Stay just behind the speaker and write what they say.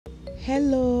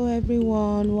Hello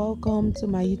everyone, welcome to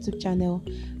my YouTube channel.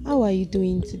 How are you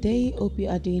doing today? Hope you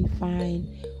are doing fine.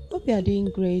 Hope you are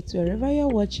doing great wherever you're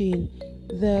watching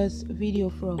this video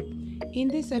from. In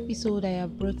this episode, I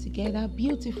have brought together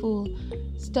beautiful,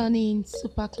 stunning,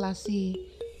 super classy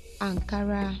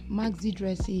Ankara maxi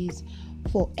dresses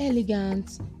for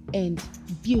elegant and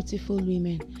beautiful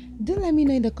women. Do let me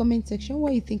know in the comment section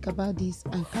what you think about these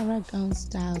Ankara gown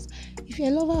styles. If you're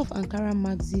a lover of Ankara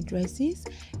maxi dresses,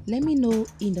 let me know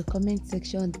in the comment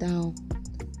section down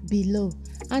below.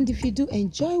 And if you do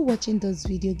enjoy watching this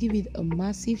video, give it a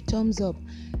massive thumbs up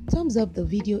the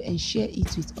video and share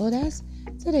it with others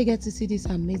so they get to see this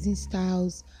amazing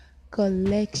styles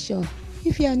collection.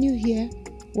 If you are new here,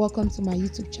 welcome to my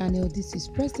YouTube channel. This is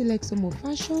Pressy Lexomo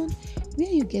Fashion, where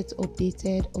you get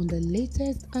updated on the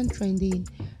latest and trending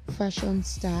fashion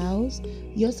styles.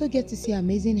 You also get to see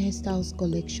amazing hairstyles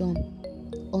collection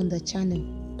on the channel.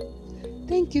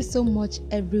 Thank you so much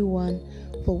everyone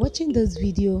for watching this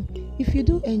video. If you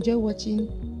do enjoy watching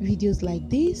videos like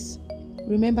this,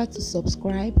 remember to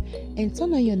subscribe and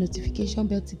turn on your notification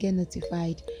bell to get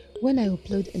notified when I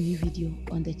upload a new video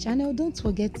on the channel. Don't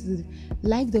forget to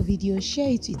like the video,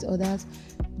 share it with others,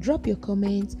 drop your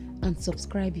comments and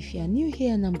subscribe if you are new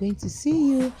here, and I'm going to see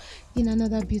you in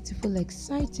another beautiful,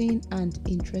 exciting and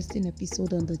interesting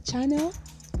episode on the channel.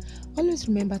 Always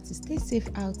remember to stay safe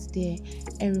out there,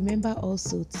 and remember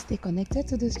also to stay connected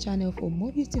to this channel for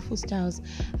more beautiful styles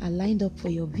are lined up for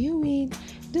your viewing.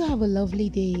 Do have a lovely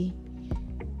day.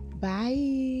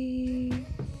 Bye.